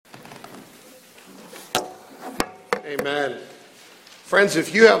Amen. Friends,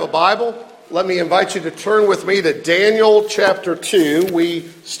 if you have a Bible, let me invite you to turn with me to Daniel chapter 2. We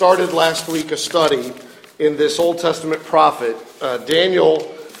started last week a study in this Old Testament prophet.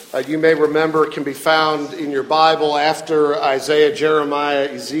 Daniel, you may remember, can be found in your Bible after Isaiah, Jeremiah,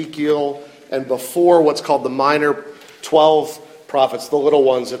 Ezekiel, and before what's called the minor 12 prophets, the little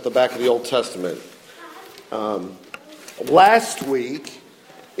ones at the back of the Old Testament. Last week,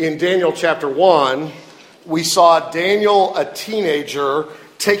 in Daniel chapter 1, we saw Daniel, a teenager,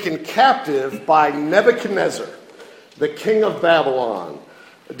 taken captive by Nebuchadnezzar, the king of Babylon.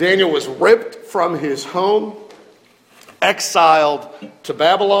 Daniel was ripped from his home, exiled to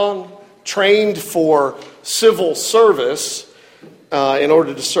Babylon, trained for civil service in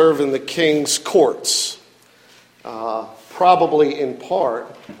order to serve in the king's courts, probably in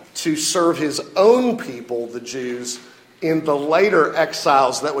part to serve his own people, the Jews, in the later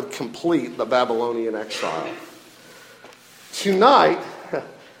exiles that would complete the Babylonian exile. Tonight,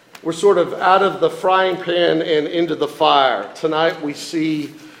 we're sort of out of the frying pan and into the fire. Tonight we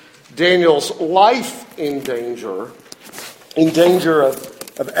see Daniel's life in danger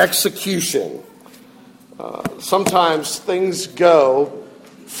of execution. Sometimes things go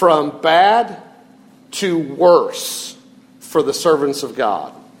from bad to worse for the servants of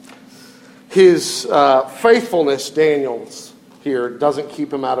God. His faithfulness, Daniel's here, doesn't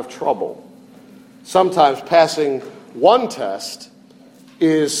keep him out of trouble. Sometimes passing one test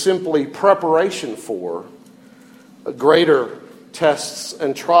is simply preparation for greater tests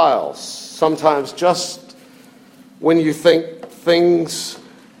and trials. Sometimes just when you think things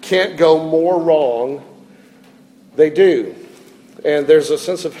can't go more wrong, they do. And there's a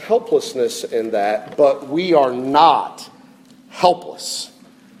sense of helplessness in that, but we are not helpless,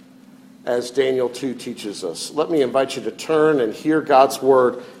 as Daniel 2 teaches us. Let me invite you to turn and hear God's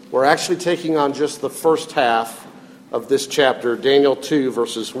word. We're actually taking on just the first half of this chapter, Daniel 2,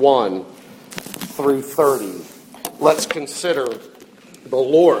 verses 1 through 30. Let's consider the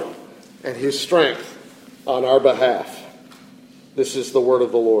Lord and his strength on our behalf. This is the word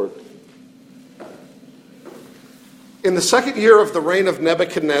of the Lord. In the second year of the reign of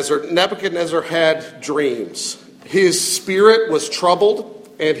Nebuchadnezzar, Nebuchadnezzar had dreams. His spirit was troubled,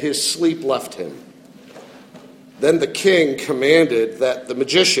 and his sleep left him. Then the king commanded that the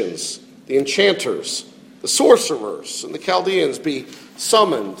magicians, the enchanters, the sorcerers, and the Chaldeans be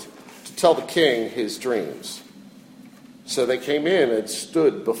summoned to tell the king his dreams. So they came in and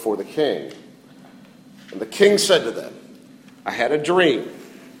stood before the king. And the king said to them, I had a dream,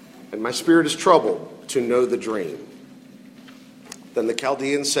 and my spirit is troubled to know the dream. Then the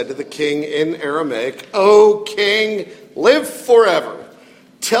Chaldeans said to the king in Aramaic, O king, live forever.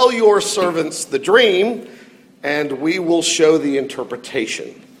 Tell your servants the dream, and we will show the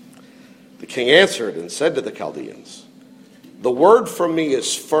interpretation. The king answered and said to the Chaldeans, the word from me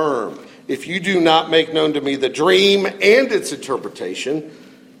is firm. If you do not make known to me the dream and its interpretation,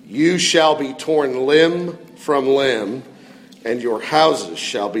 you shall be torn limb from limb, and your houses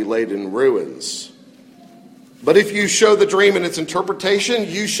shall be laid in ruins. But if you show the dream and its interpretation,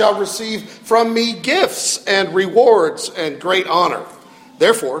 you shall receive from me gifts and rewards and great honor.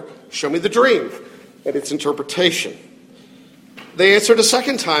 Therefore, show me the dream and its interpretation. They answered a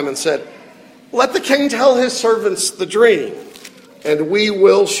second time and said, let the king tell his servants the dream, and we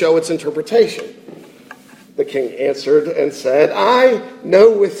will show its interpretation. The king answered and said, I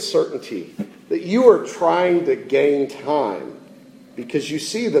know with certainty that you are trying to gain time, because you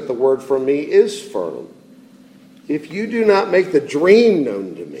see that the word from me is firm. If you do not make the dream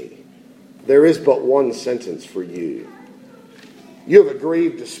known to me, there is but one sentence for you. You have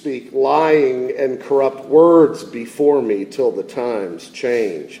agreed to speak lying and corrupt words before me till the times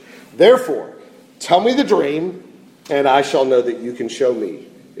change. Therefore, tell me the dream, and I shall know that you can show me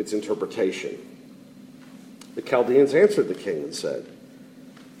its interpretation. The Chaldeans answered the king and said,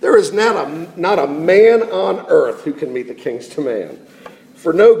 there is not a man on earth who can meet the king's demand.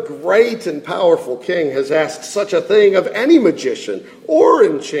 For no great and powerful king has asked such a thing of any magician or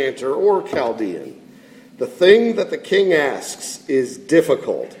enchanter or Chaldean. The thing that the king asks is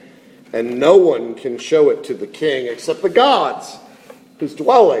difficult, and no one can show it to the king except the gods, whose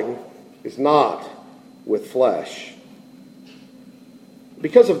dwelling is not with flesh.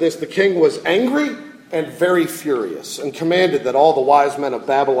 Because of this, the king was angry and very furious, and commanded that all the wise men of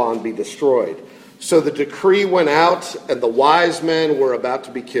Babylon be destroyed. So the decree went out, and the wise men were about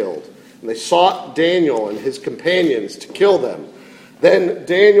to be killed. And they sought Daniel and his companions to kill them. Then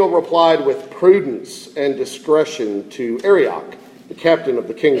Daniel replied with prudence and discretion to Arioch, the captain of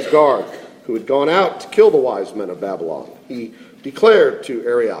the king's guard, who had gone out to kill the wise men of Babylon. He declared to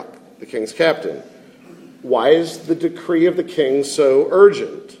Arioch, the king's captain, Why is the decree of the king so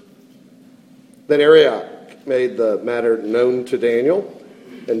urgent? Then Arioch made the matter known to Daniel,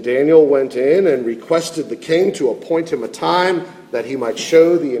 and Daniel went in and requested the king to appoint him a time that he might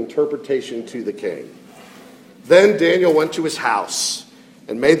show the interpretation to the king. Then Daniel went to his house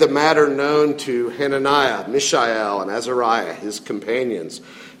and made the matter known to Hananiah, Mishael, and Azariah, his companions,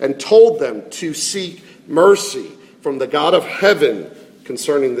 and told them to seek mercy from the God of heaven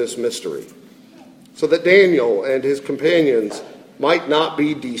concerning this mystery, so that Daniel and his companions might not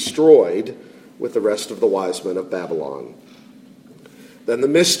be destroyed with the rest of the wise men of Babylon. Then the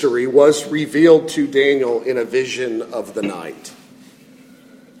mystery was revealed to Daniel in a vision of the night.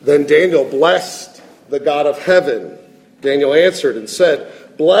 Then Daniel blessed the God of heaven. Daniel answered and said,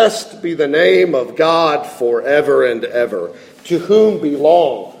 "Blessed be the name of God forever and ever, to whom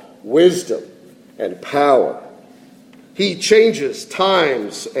belong wisdom and power. He changes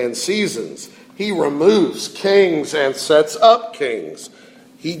times and seasons. He removes kings and sets up kings.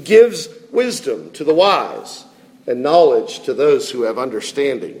 He gives wisdom to the wise and knowledge to those who have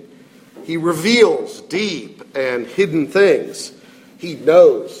understanding. He reveals deep and hidden things. He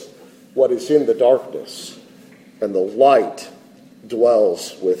knows what is in the darkness, and the light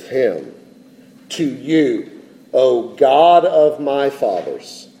dwells with him. To you, O God of my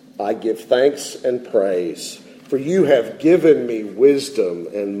fathers, I give thanks and praise, for you have given me wisdom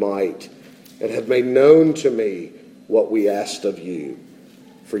and might, and have made known to me what we asked of you.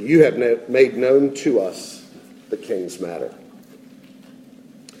 For you have made known to us the king's matter."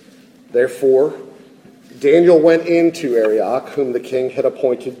 Therefore, Daniel went into Arioch, whom the king had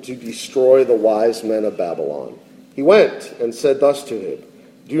appointed to destroy the wise men of Babylon. He went and said thus to him,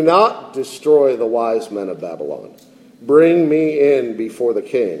 "Do not destroy the wise men of Babylon. Bring me in before the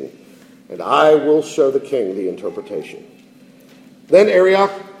king, and I will show the king the interpretation." Then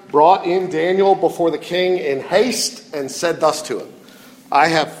Arioch brought in Daniel before the king in haste and said thus to him, "I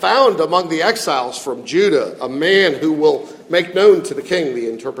have found among the exiles from Judah a man who will make known to the king the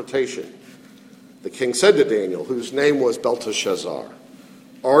interpretation." The king said to Daniel, whose name was Belteshazzar,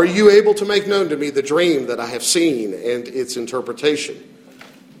 "Are you able to make known to me the dream that I have seen and its interpretation?"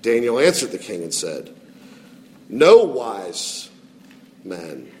 Daniel answered the king and said, "No wise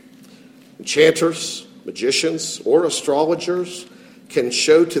man, enchanters, magicians, or astrologers can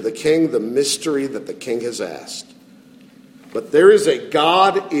show to the king the mystery that the king has asked. But there is a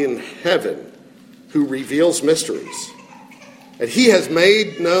God in heaven who reveals mysteries. And he has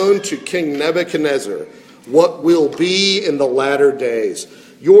made known to King Nebuchadnezzar what will be in the latter days.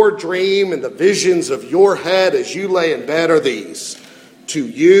 Your dream and the visions of your head as you lay in bed are these. To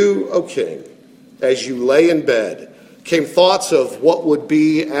you, O king, as you lay in bed, came thoughts of what would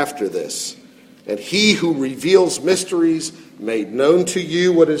be after this. And he who reveals mysteries made known to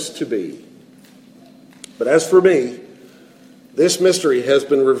you what is to be. But as for me, this mystery has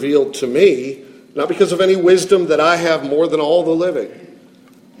been revealed to me, not because of any wisdom that I have more than all the living,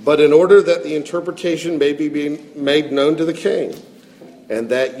 but in order that the interpretation may be made known to the king, and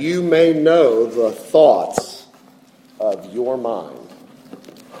that you may know the thoughts of your mind."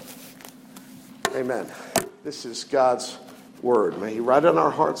 Amen. This is God's word. May he write on our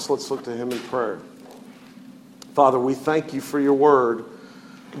hearts. Let's look to him in prayer. Father, we thank you for your word.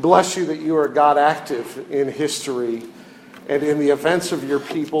 Bless you that you are God active in history and in the events of your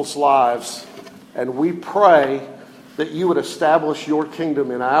people's lives. And we pray that you would establish your kingdom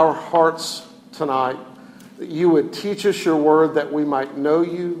in our hearts tonight, that you would teach us your word, that we might know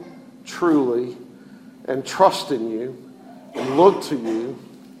you truly and trust in you and look to you,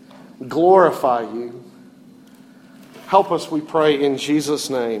 glorify you. Help us, we pray, in Jesus'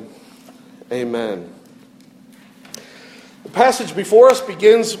 name. Amen. The passage before us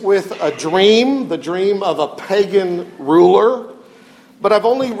begins with a dream, the dream of a pagan ruler. But I've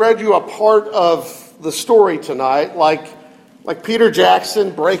only read you a part of the story tonight, like Peter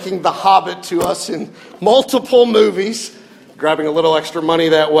Jackson breaking The Hobbit to us in multiple movies, grabbing a little extra money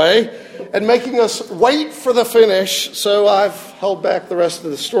that way, and making us wait for the finish, so I've held back the rest of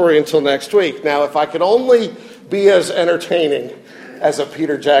the story until next week. Now, if I could only be as entertaining as a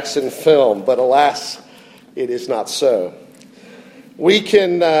Peter Jackson film, but alas, it is not so. We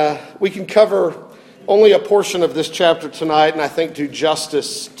can cover only a portion of this chapter tonight, and I think do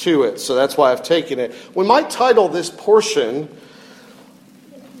justice to it, so that's why I've taken it. We might title this portion,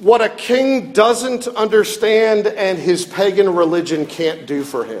 "What a King Doesn't Understand and His Pagan Religion Can't Do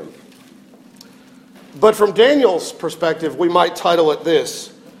for Him." But from Daniel's perspective, we might title it this,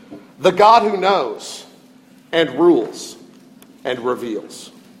 "The God Who Knows and Rules and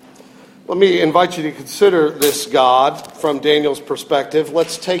Reveals." Let me invite you to consider this God from Daniel's perspective.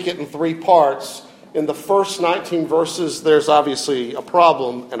 Let's take it in three parts in the first 19 verses, there's obviously a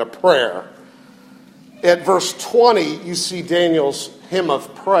problem and a prayer. At verse 20, you see Daniel's hymn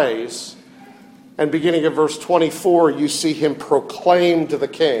of praise. And beginning at verse 24, you see him proclaim to the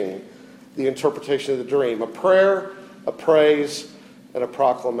king the interpretation of the dream. A prayer, a praise, and a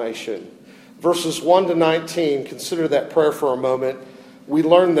proclamation. Verses 1 to 19, consider that prayer for a moment. We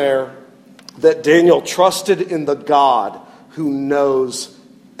learn there that Daniel trusted in the God who knows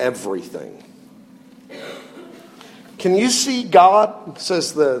everything. Can you see God,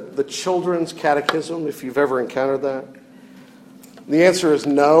 says the Children's Catechism, if you've ever encountered that? The answer is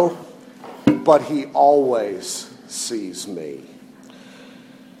no, but he always sees me.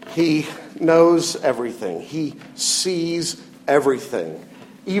 He knows everything. He sees everything.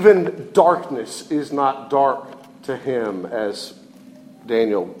 Even darkness is not dark to him, as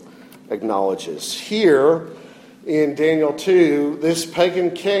Daniel acknowledges. Here, in Daniel 2, this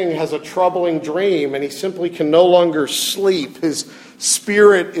pagan king has a troubling dream, and he simply can no longer sleep. His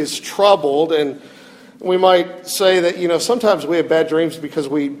spirit is troubled, and we might say that, sometimes we have bad dreams because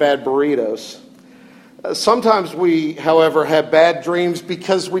we eat bad burritos. Sometimes we, however, have bad dreams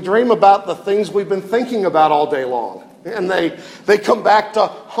because we dream about the things we've been thinking about all day long. And they come back to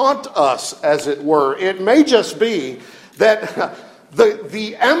haunt us, as it were. It may just be that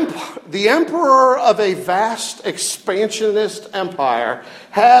the emperor of a vast expansionist empire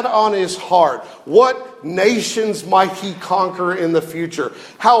had on his heart what nations might he conquer in the future.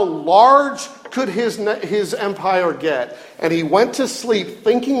 How large could his empire get? And he went to sleep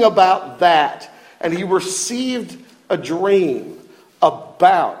thinking about that. And he received a dream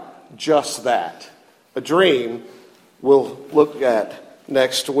about just that. A dream we'll look at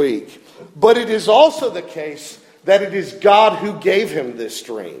next week. But it is also the case that it is God who gave him this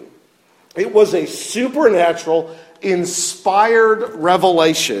dream. It was a supernatural, inspired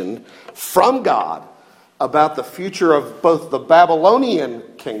revelation from God about the future of both the Babylonian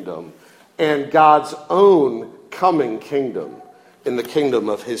kingdom and God's own coming kingdom, in the kingdom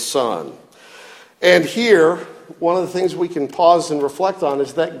of his Son. And here, one of the things we can pause and reflect on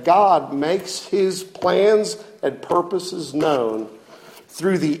is that God makes his plans and purposes known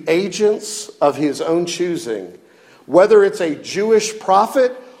through the agents of his own choosing. Whether it's a Jewish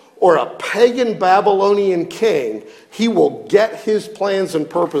prophet or a pagan Babylonian king, he will get his plans and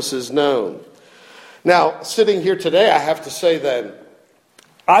purposes known. Now, sitting here today, I have to say that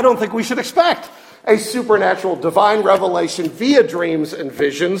I don't think we should expect a supernatural divine revelation via dreams and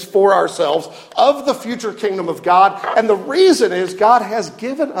visions for ourselves of the future kingdom of God. And the reason is God has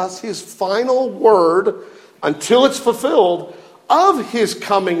given us his final word until it's fulfilled of his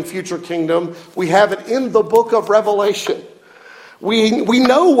coming future kingdom. We have it in the book of Revelation. We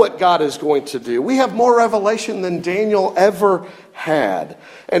know what God is going to do. We have more revelation than Daniel ever had.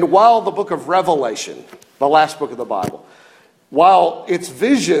 And while the book of Revelation, the last book of the Bible, while its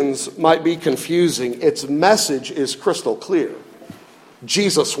visions might be confusing, its message is crystal clear.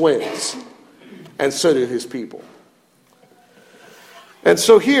 Jesus wins, and so do his people. And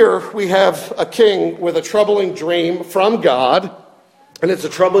so here we have a king with a troubling dream from God, and it's a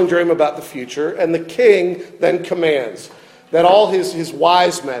troubling dream about the future, and the king then commands that all his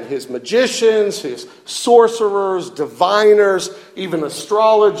wise men, his magicians, his sorcerers, diviners, even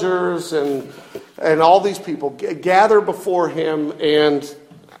astrologers, and all these people gather before him and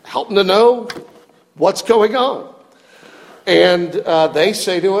help him to know what's going on. And they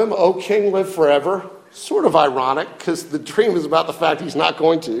say to him, "O king, live forever." Sort of ironic, because the dream is about the fact he's not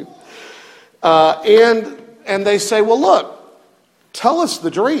going to. And they say, "Well, look, tell us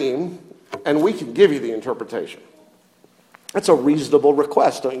the dream, and we can give you the interpretation." That's a reasonable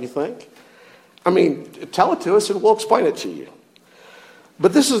request, don't you think? I mean, tell it to us and we'll explain it to you.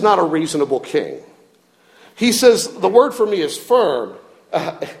 But this is not a reasonable king. He says, the word for me is firm.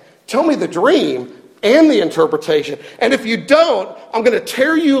 Tell me the dream and the interpretation. And if you don't, I'm going to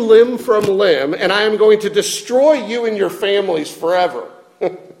tear you limb from limb, and I am going to destroy you and your families forever.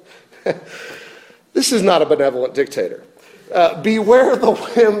 This is not a benevolent dictator. Beware the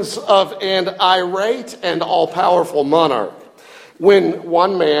whims of an irate and all-powerful monarch. When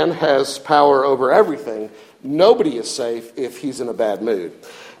one man has power over everything, nobody is safe if he's in a bad mood.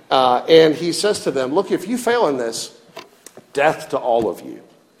 And he says to them, look, if you fail in this, death to all of you.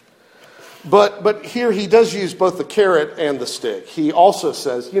 But here he does use both the carrot and the stick. He also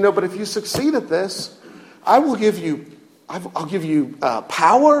says, but if you succeed at this, I'll give you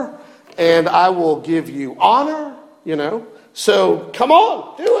power, and I will give you honor, So come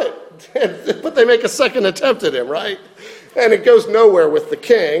on, do it. But they make a second attempt at him, right? And it goes nowhere with the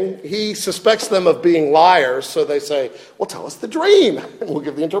king. He suspects them of being liars, so they say, well, tell us the dream, and we'll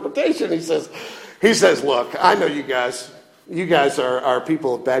give the interpretation. He says, look, I know you guys. You guys are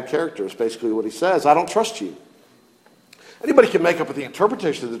people of bad character, is basically what he says. I don't trust you. Anybody can make up the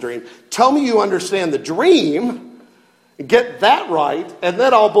interpretation of the dream. Tell me you understand the dream, get that right, and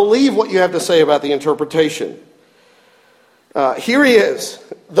then I'll believe what you have to say about the interpretation. Here he is,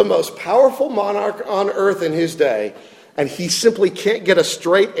 the most powerful monarch on earth in his day, and he simply can't get a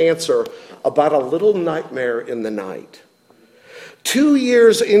straight answer about a little nightmare in the night. 2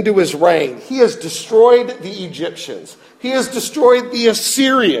 years into his reign, he has destroyed the Egyptians. He has destroyed the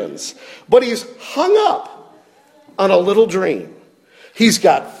Assyrians. But he's hung up on a little dream. He's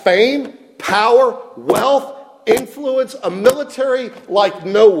got fame, power, wealth, influence, a military like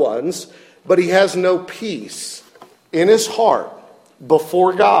no one's, but he has no peace in his heart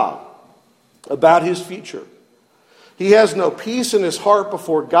before God about his future. He has no peace in his heart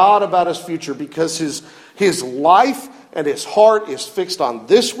before God about his future because his life and his heart is fixed on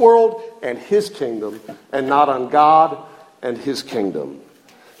this world and his kingdom and not on God and his kingdom.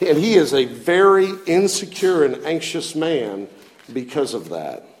 And he is a very insecure and anxious man because of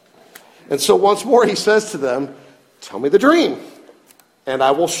that. And so once more he says to them, tell me the dream, and I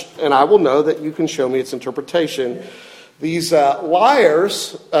will know that you can show me its interpretation. These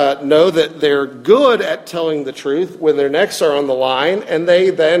liars know that they're good at telling the truth when their necks are on the line, and they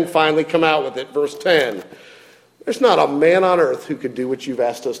then finally come out with it. Verse 10, there's not a man on earth who could do what you've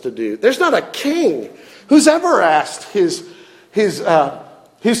asked us to do. There's not a king who's ever asked his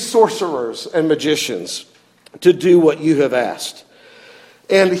sorcerers and magicians to do what you have asked.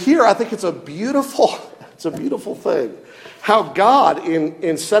 And here I think it's a beautiful thing. How God,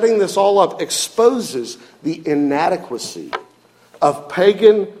 in setting this all up, exposes the inadequacy of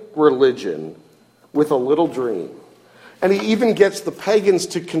pagan religion with a little dream. And he even gets the pagans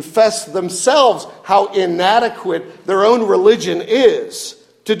to confess themselves how inadequate their own religion is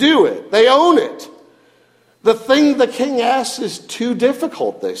to do it. They own it. The thing the king asks is too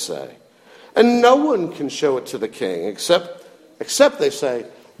difficult, they say. And no one can show it to the king except they say,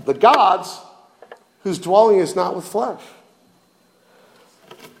 the gods whose dwelling is not with flesh.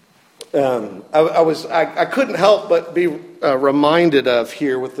 I couldn't help but be reminded of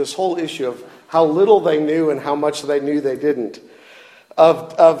here with this whole issue of how little they knew and how much they knew they didn't.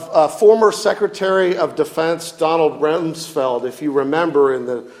 Of former Secretary of Defense Donald Rumsfeld, if you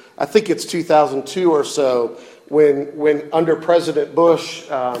remember I think it's 2002 or so, when under President Bush,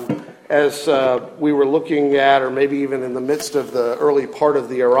 as we were looking at, or maybe even in the midst of the early part of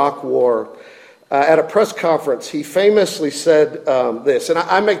the Iraq War, at a press conference, he famously said this, and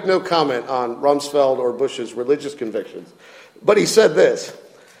I make no comment on Rumsfeld or Bush's religious convictions, but he said this: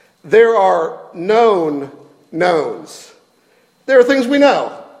 there are known knowns. There are things we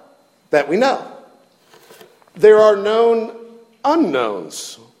know that we know. There are known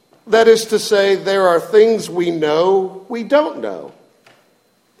unknowns. That is to say, there are things we know we don't know.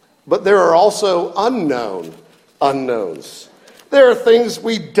 But there are also unknown unknowns. There are things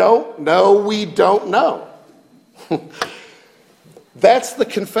we don't know. That's the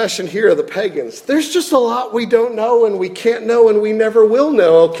confession here of the pagans. There's just a lot we don't know and we can't know and we never will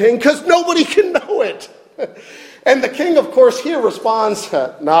know, O king, because nobody can know it. And the king, of course, here responds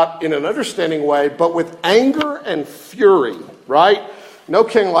not in an understanding way, but with anger and fury, right? No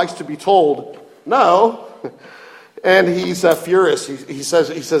king likes to be told no. And he's furious. He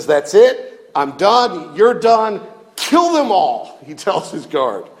says, that's it. I'm done. You're done. Kill them all, he tells his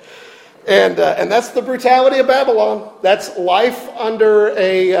guard. And that's the brutality of Babylon. That's life under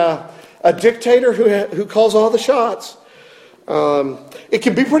a dictator who calls all the shots. It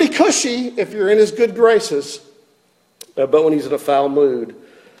can be pretty cushy if you're in his good graces. But when he's in a foul mood,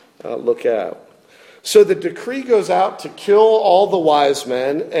 look out. So the decree goes out to kill all the wise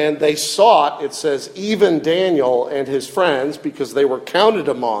men, and they sought, it says, even Daniel and his friends, because they were counted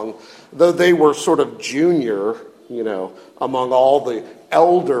among, though they were sort of junior, among all the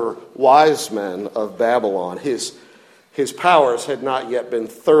elder wise men of Babylon. His powers had not yet been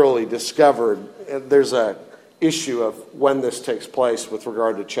thoroughly discovered. There's a issue of when this takes place with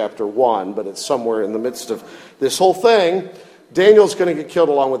regard to chapter 1, but it's somewhere in the midst of this whole thing. Daniel's going to get killed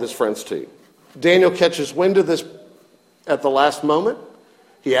along with his friends too. Daniel catches wind of this at the last moment.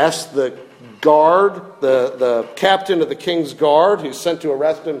 He asks the guard, the captain of the king's guard, who's sent to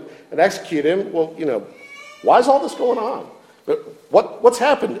arrest him and execute him, well, why is all this going on? What's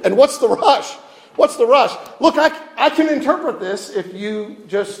happened? And what's the rush? What's the rush? Look, I can interpret this if you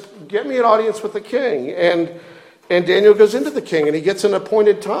just get me an audience with the king. And Daniel goes into the king, and he gets an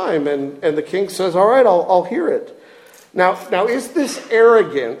appointed time, and the king says, all right, I'll hear it. Now, is this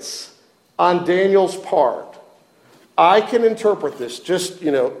arrogance on Daniel's part? I can interpret this. Just,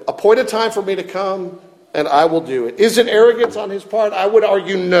 appoint a time for me to come, and I will do it. Is it arrogance on his part? I would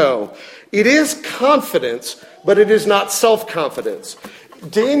argue no. It is confidence, but it is not self-confidence.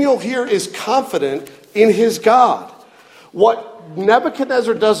 Daniel here is confident in his God. What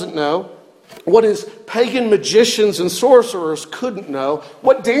Nebuchadnezzar doesn't know, what his pagan magicians and sorcerers couldn't know,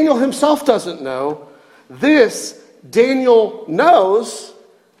 what Daniel himself doesn't know, this Daniel knows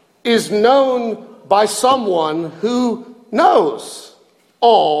is known by someone who knows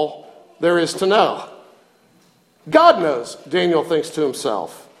all there is to know. God knows, Daniel thinks to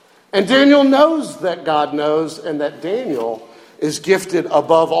himself. And Daniel knows that God knows, and that Daniel is gifted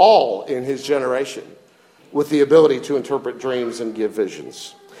above all in his generation with the ability to interpret dreams and give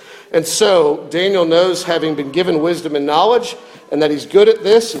visions. And so Daniel knows, having been given wisdom and knowledge, and that he's good at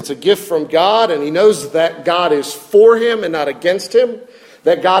this, it's a gift from God, and he knows that God is for him and not against him,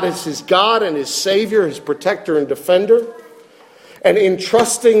 that God is his God and his Savior, his protector and defender. And in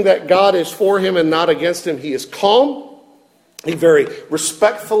trusting that God is for him and not against him, he is calm. He very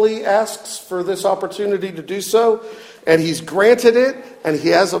respectfully asks for this opportunity to do so, and he's granted it, and he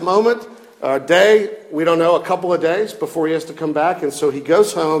has a moment, a day, we don't know, a couple of days before he has to come back. And so he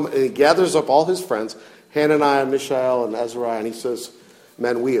goes home and he gathers up all his friends, Hananiah, Mishael, and Azariah, and he says,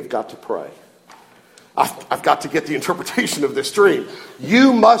 men, we have got to pray. I've got to get the interpretation of this dream.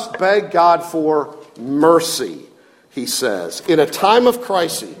 You must beg God for mercy, he says. In a time of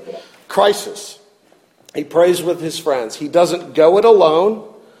crisis, he prays with his friends. He doesn't go it alone.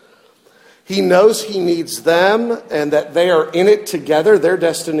 He knows he needs them and that they are in it together. Their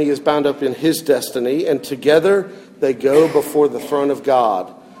destiny is bound up in his destiny. And together they go before the throne of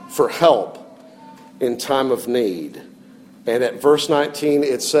God for help in time of need. And at verse 19,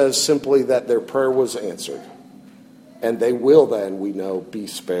 it says simply that their prayer was answered. And they will then, we know, be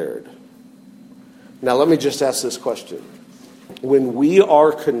spared. Now let me just ask this question. When we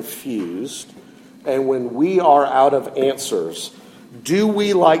are confused and when we are out of answers, do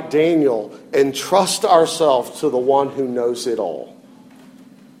we, like Daniel, entrust ourselves to the one who knows it all?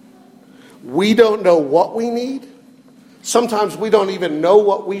 We don't know what we need. Sometimes we don't even know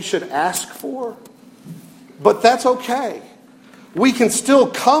what we should ask for. But that's okay. We can still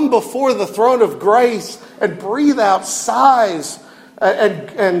come before the throne of grace and breathe out sighs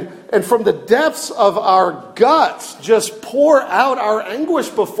and from the depths of our guts just pour out our anguish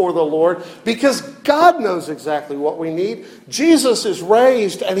before the Lord, because God knows exactly what we need. Jesus is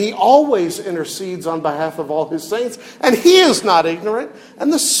raised and he always intercedes on behalf of all his saints, and he is not ignorant,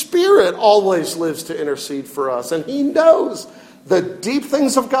 and the Spirit always lives to intercede for us, and he knows the deep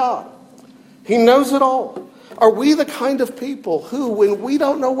things of God. He knows it all. Are we the kind of people who, when we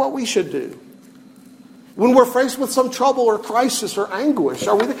don't know what we should do, when we're faced with some trouble or crisis or anguish,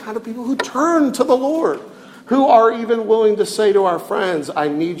 are we the kind of people who turn to the Lord, who are even willing to say to our friends, I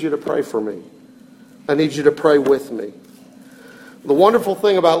need you to pray for me. I need you to pray with me. The wonderful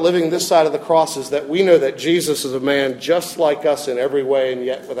thing about living this side of the cross is that we know that Jesus is a man just like us in every way and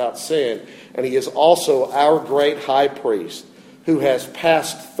yet without sin. And he is also our great high priest who has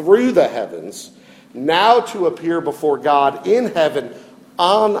passed through the heavens now to appear before God in heaven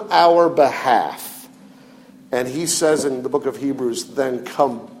on our behalf. And he says in the book of Hebrews, then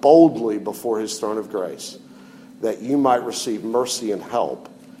come boldly before his throne of grace, that you might receive mercy and help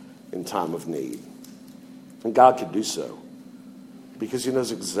in time of need. And God can do so because he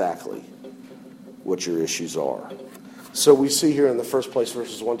knows exactly what your issues are. So we see here in the first place,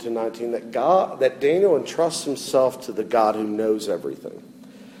 verses 1 to 19, that Daniel entrusts himself to the God who knows everything.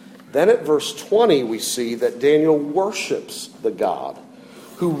 Then at verse 20, we see that Daniel worships the God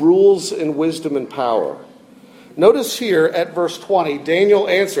who rules in wisdom and power. Notice here at verse 20, Daniel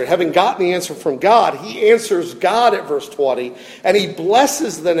answered. Having gotten the answer from God, he answers God at verse 20, and he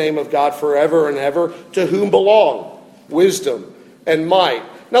blesses the name of God forever and ever, to whom belong wisdom and might.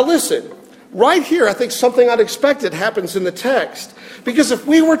 Now listen, right here I think something unexpected happens in the text. Because if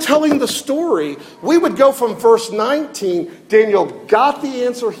we were telling the story, we would go from verse 19, Daniel got the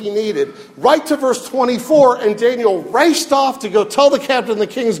answer he needed, right to verse 24, and Daniel raced off to go tell the captain of the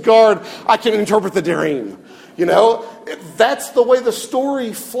king's guard, I can interpret the dream. You know, that's the way the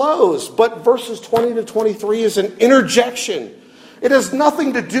story flows. But verses 20 to 23 is an interjection. It has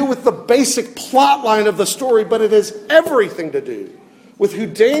nothing to do with the basic plot line of the story, but it has everything to do with who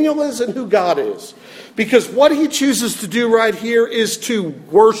Daniel is and who God is. Because what he chooses to do right here is to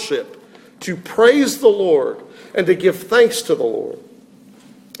worship, to praise the Lord, and to give thanks to the Lord.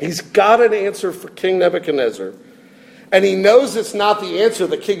 He's got an answer for King Nebuchadnezzar. And he knows it's not the answer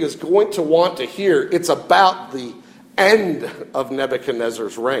the king is going to want to hear. It's about the end of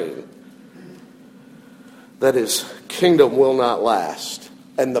Nebuchadnezzar's reign, that his kingdom will not last.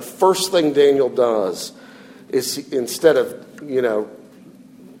 And the first thing Daniel does is, instead of,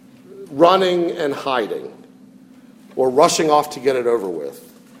 running and hiding or rushing off to get it over with,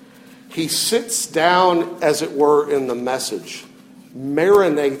 he sits down, as it were, in the message,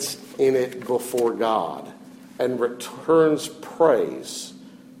 marinates in it before God, and returns praise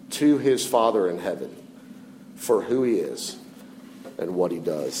to his Father in heaven for who he is and what he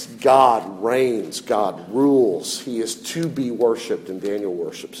does. God reigns, God rules. He is to be worshipped, and Daniel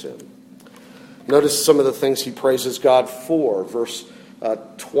worships him. Notice some of the things he praises God for. Verse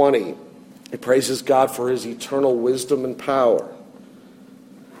 20, he praises God for his eternal wisdom and power.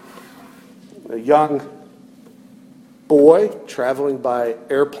 A young boy traveling by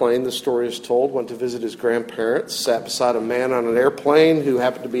airplane, the story is told, went to visit his grandparents, sat beside a man on an airplane who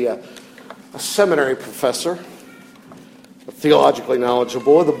happened to be a seminary professor, theologically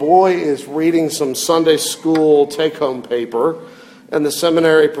knowledgeable. The boy is reading some Sunday school take-home paper, and the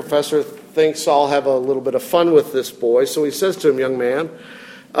seminary professor thinks, I'll have a little bit of fun with this boy. So he says to him, young man,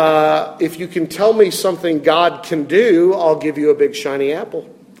 if you can tell me something God can do, I'll give you a big shiny apple.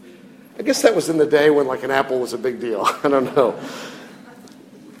 I guess that was in the day when an apple was a big deal. I don't know.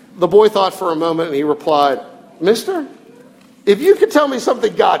 The boy thought for a moment and he replied, Mister, if you can tell me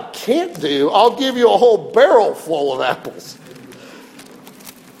something God can't do, I'll give you a whole barrel full of apples.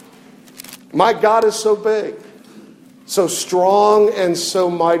 My God is so big, so strong, and so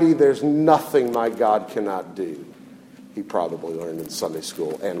mighty, there's nothing my God cannot do. He probably learned in Sunday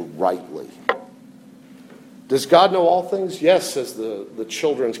school, and rightly. Does God know all things? Yes, says the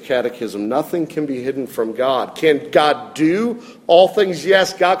Children's Catechism. Nothing can be hidden from God. Can God do all things?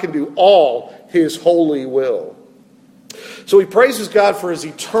 Yes, God can do all his holy will. So he praises God for his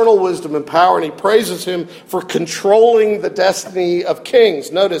eternal wisdom and power, and he praises him for controlling the destiny of kings.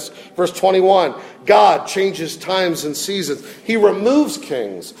 Notice verse 21. God changes times and seasons. He removes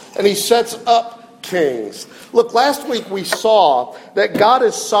kings, and he sets up kings. Look, last week we saw that God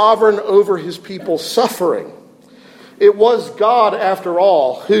is sovereign over his people's suffering. It was God, after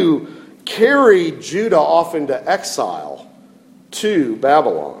all, who carried Judah off into exile to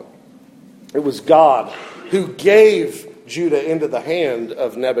Babylon. It was God who gave Judah into the hand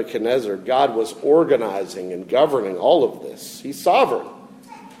of Nebuchadnezzar. God was organizing and governing all of this. He's sovereign.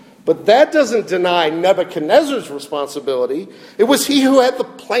 But that doesn't deny Nebuchadnezzar's responsibility. It was he who had the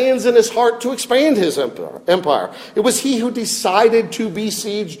plans in his heart to expand his empire. It was he who decided to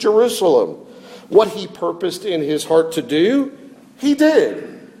besiege Jerusalem. What he purposed in his heart to do, he did.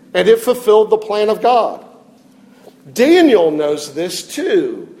 And it fulfilled the plan of God. Daniel knows this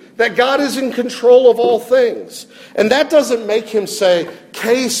too, that God is in control of all things. And that doesn't make him say,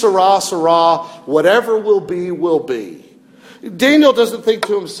 "Que sera, sera, whatever will be, will be." Daniel doesn't think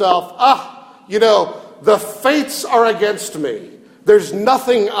to himself, the fates are against me. There's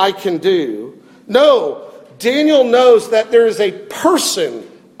nothing I can do. No, Daniel knows that there is a person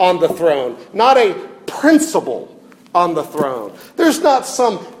on the throne, not a principle on the throne. There's not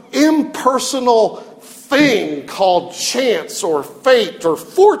some impersonal thing called chance or fate or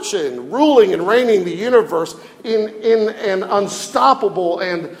fortune ruling and reigning the universe in an unstoppable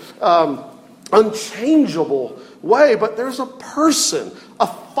and unchangeable way. But there's a person, a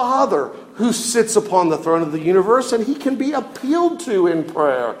Father, who sits upon the throne of the universe, and he can be appealed to in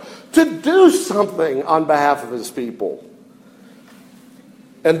prayer to do something on behalf of his people.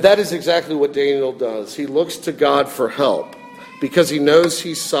 And that is exactly what Daniel does. He looks to God for help because he knows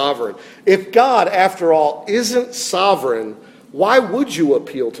he's sovereign. If God, after all, isn't sovereign, why would you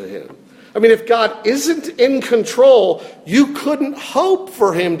appeal to him? I mean, if God isn't in control, you couldn't hope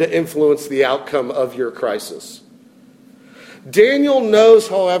for him to influence the outcome of your crisis. Daniel knows,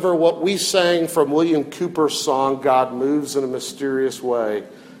 however, what we sang from William Cooper's song, God moves in a mysterious way,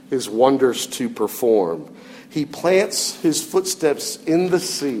 his wonders to perform. He plants his footsteps in the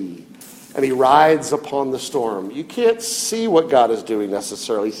sea, and he rides upon the storm. You can't see what God is doing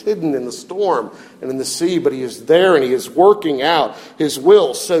necessarily. He's hidden in the storm and in the sea, but he is there, and he is working out his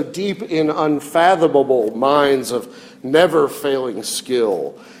will so deep in unfathomable minds of never-failing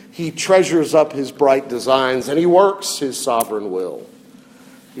skill. He treasures up his bright designs, and he works his sovereign will.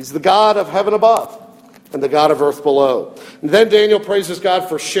 He's the God of heaven above and the God of earth below. And then Daniel praises God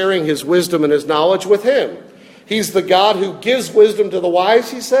for sharing his wisdom and his knowledge with him. He's the God who gives wisdom to the wise,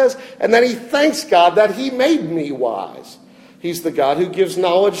 he says, and then he thanks God that he made me wise. He's the God who gives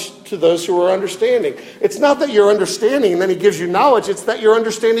knowledge to those who are understanding. It's not that you're understanding and then he gives you knowledge. It's that you're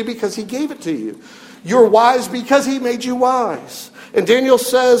understanding because he gave it to you. You're wise because he made you wise. And Daniel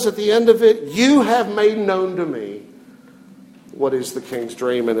says at the end of it, you have made known to me what is the king's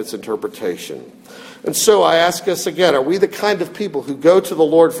dream and its interpretation. And so I ask us again, are we the kind of people who go to the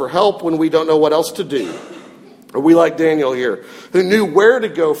Lord for help when we don't know what else to do? Are we like Daniel here, who knew where to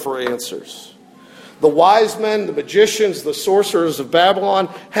go for answers? The wise men, the magicians, the sorcerers of Babylon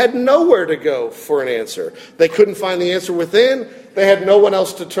had nowhere to go for an answer. They couldn't find the answer within. They had no one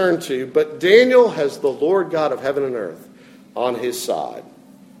else to turn to. But Daniel has the Lord God of heaven and earth on his side.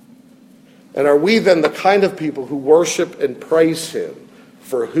 And are we then the kind of people who worship and praise him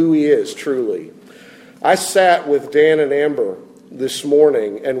for who he is truly? I sat with Dan and Amber this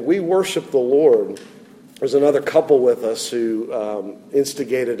morning, and we worshiped the Lord. There's another couple with us who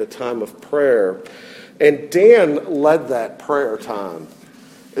instigated a time of prayer. And Dan led that prayer time.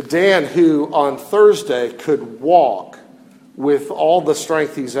 Dan, who on Thursday could walk with all the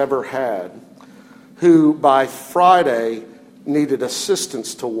strength he's ever had, who by Friday needed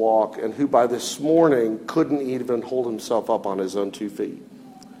assistance to walk, and who by this morning couldn't even hold himself up on his own 2 feet.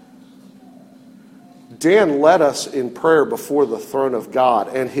 Dan led us in prayer before the throne of God,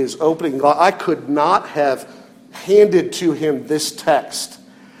 and his opening, I could not have handed to him this text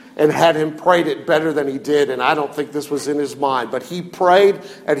and had him prayed it better than he did, and I don't think this was in his mind, but he prayed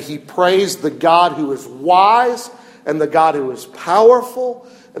and he praised the God who is wise and the God who is powerful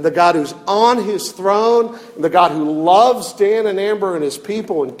and the God who's on his throne, and the God who loves Dan and Amber and his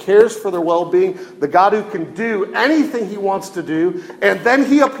people and cares for their well-being, the God who can do anything he wants to do, and then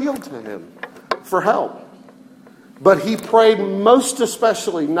he appealed to him for help. But he prayed most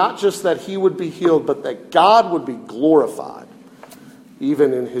especially, not just that he would be healed, but that God would be glorified,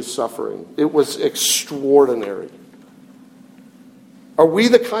 even in his suffering. It was extraordinary. Are we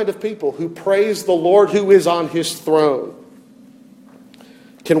the kind of people who praise the Lord who is on his throne?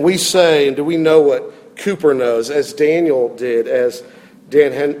 Can we say, and do we know what Cooper knows, as Daniel did, as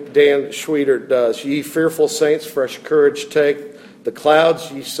Dan Schweeder does, ye fearful saints, fresh courage take, the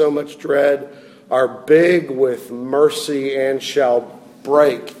clouds ye so much dread are big with mercy and shall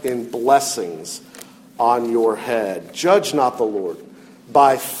break in blessings on your head. Judge not the Lord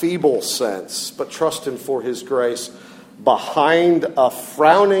by feeble sense, but trust him for his grace. Behind a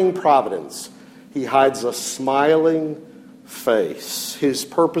frowning providence, he hides a smiling face. His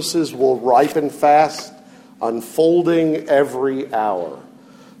purposes will ripen fast, unfolding every hour.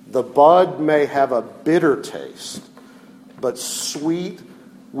 The bud may have a bitter taste, but sweet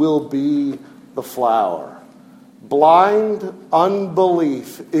will be the flower. Blind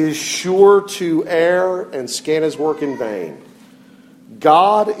unbelief is sure to err and scan his work in vain.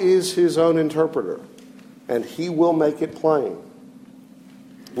 God is his own interpreter, and he will make it plain.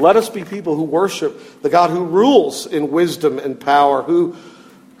 Let us be people who worship the God who rules in wisdom and power,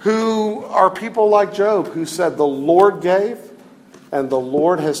 who are people like Job, who said, the Lord gave, and the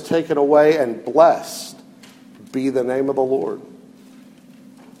Lord has taken away, and blessed be the name of the Lord.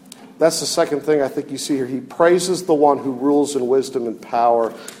 That's the second thing I think you see here. He praises the one who rules in wisdom and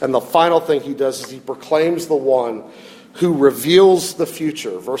power. And the final thing he does is he proclaims the one who reveals the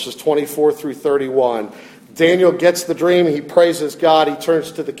future. Verses 24 through 31. Daniel gets the dream. He praises God. He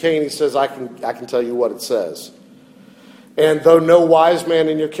turns to the king. He says, I can tell you what it says. And though no wise man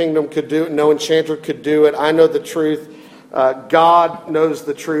in your kingdom could do it, no enchanter could do it, I know the truth. God knows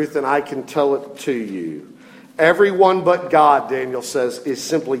the truth, and I can tell it to you. Everyone but God, Daniel says, is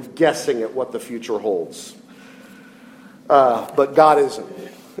simply guessing at what the future holds. But God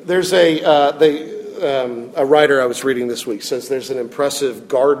isn't. There's a writer I was reading this week says there's an impressive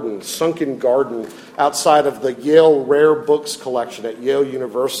garden, sunken garden, outside of the Yale Rare Books collection at Yale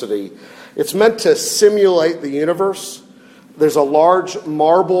University. It's meant to simulate the universe. There's a large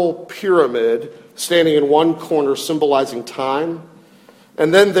marble pyramid standing in one corner symbolizing time.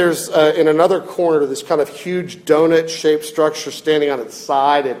 And then there's, in another corner, this kind of huge donut-shaped structure standing on its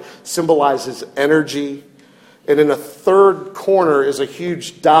side. It symbolizes energy. And in a third corner is a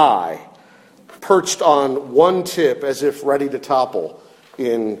huge die perched on one tip as if ready to topple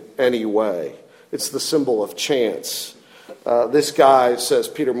in any way. It's the symbol of chance. This guy says,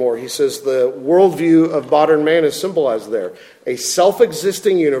 Peter Moore, he says the worldview of modern man is symbolized there. A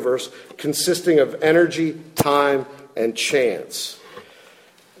self-existing universe consisting of energy, time, and chance.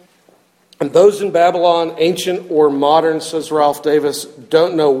 And those in Babylon, ancient or modern, says Ralph Davis,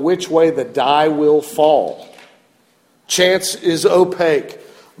 don't know which way the die will fall. Chance is opaque.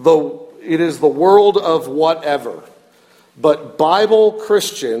 It is the world of whatever. But Bible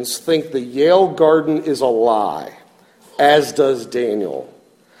Christians think the Yale Garden is a lie, as does Daniel.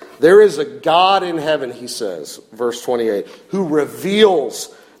 There is a God in heaven, he says, verse 28, who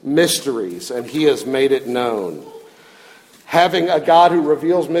reveals mysteries, and he has made it known. Having a God who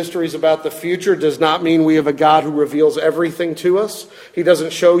reveals mysteries about the future does not mean we have a God who reveals everything to us. He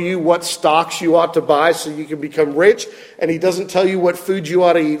doesn't show you what stocks you ought to buy so you can become rich, and he doesn't tell you what food you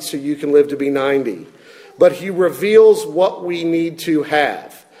ought to eat so you can live to be 90. But he reveals what we need to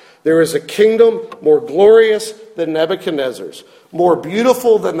have. There is a kingdom more glorious than Nebuchadnezzar's, more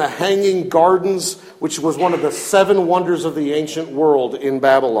beautiful than the Hanging Gardens, which was one of the 7 wonders of the ancient world in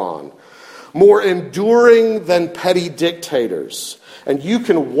Babylon, more enduring than petty dictators. And you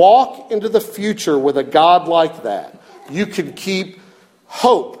can walk into the future with a God like that. You can keep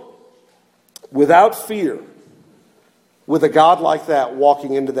hope without fear with a God like that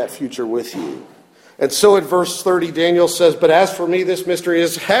walking into that future with you. And so at verse 30, Daniel says, "But as for me, this mystery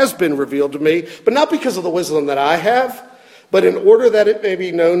has been revealed to me, but not because of the wisdom that I have, but in order that it may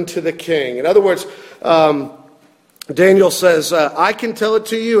be known to the king." In other words, Daniel says, I can tell it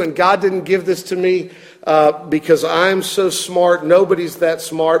to you, and God didn't give this to me because I'm so smart. Nobody's that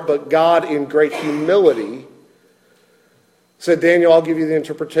smart, but God in great humility said, "Daniel, I'll give you the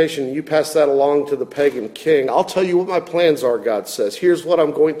interpretation. You pass that along to the pagan king. I'll tell you what my plans are," God says. "Here's what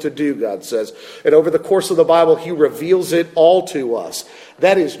I'm going to do," God says. And over the course of the Bible, he reveals it all to us.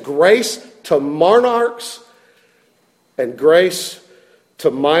 That is grace to monarchs and grace to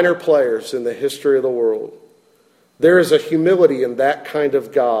minor players in the history of the world. There is a humility in that kind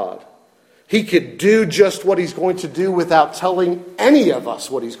of God. He could do just what he's going to do without telling any of us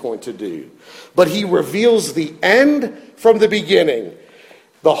what he's going to do. But he reveals the end from the beginning.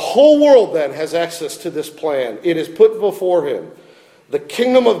 The whole world then has access to this plan. It is put before him. The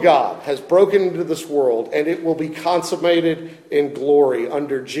kingdom of God has broken into this world, and it will be consummated in glory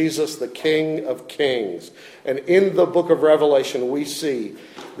under Jesus, the King of Kings. And in the book of Revelation, we see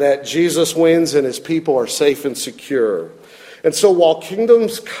that Jesus wins and his people are safe and secure. And so while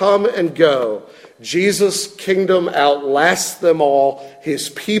kingdoms come and go, Jesus' kingdom outlasts them all. His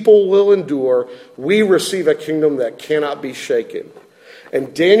people will endure. We receive a kingdom that cannot be shaken.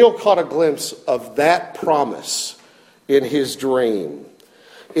 And Daniel caught a glimpse of that promise in his dream.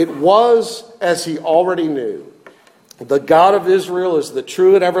 It was, as he already knew, the God of Israel is the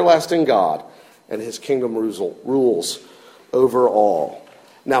true and everlasting God, and his kingdom rules over all.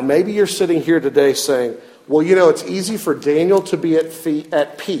 Now, maybe you're sitting here today saying, well, you know, it's easy for Daniel to be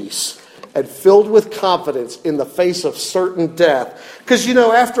at peace and filled with confidence in the face of certain death. Because, you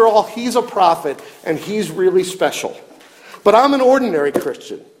know, after all, he's a prophet and he's really special. But I'm an ordinary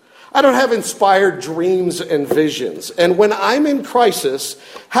Christian. I don't have inspired dreams and visions. And when I'm in crisis,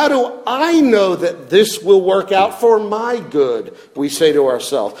 how do I know that this will work out for my good, we say to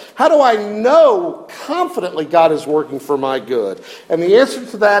ourselves? How do I know confidently God is working for my good? And the answer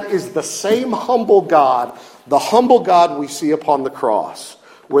to that is the same humble God, the humble God we see upon the cross,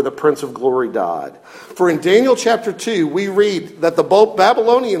 where the Prince of Glory died. For in Daniel chapter 2, we read that the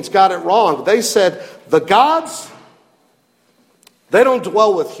Babylonians got it wrong. They said, the gods, they don't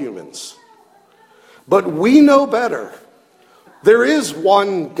dwell with humans. But we know better. There is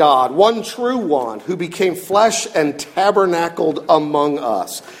one God, one true one, who became flesh and tabernacled among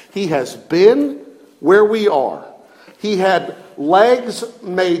us. He has been where we are. He had legs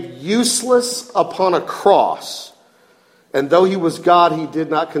made useless upon a cross. And though he was God, he did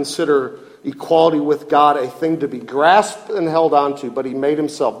not consider equality with God a thing to be grasped and held onto, but he made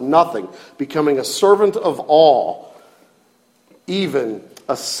himself nothing, becoming a servant of all, even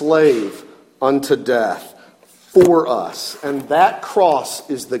a slave unto death for us. And that cross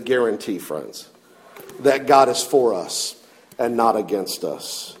is the guarantee, friends, that God is for us and not against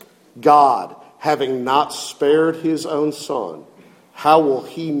us. God, having not spared his own son, how will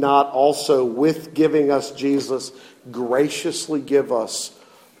he not also, with giving us Jesus, graciously give us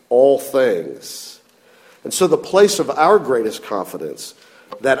all things? And so the place of our greatest confidence,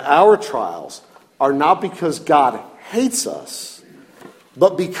 that our trials are not because God hates us,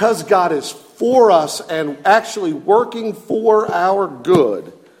 but because God is for us and actually working for our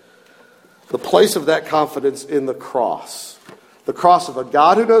good. The place of that confidence in the cross of a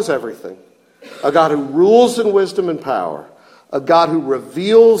God who knows everything, a God who rules in wisdom and power, a God who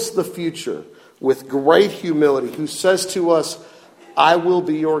reveals the future with great humility, who says to us, I will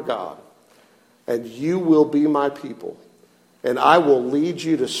be your God, and you will be my people, and I will lead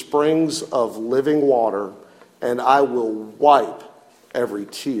you to springs of living water, and I will wipe every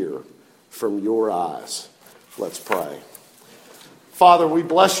tear from your eyes. Let's pray. Father, we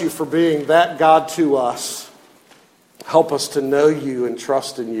bless you for being that God to us. Help us to know you and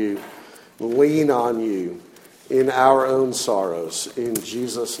trust in you, lean on you in our own sorrows. In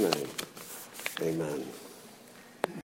Jesus' name, amen.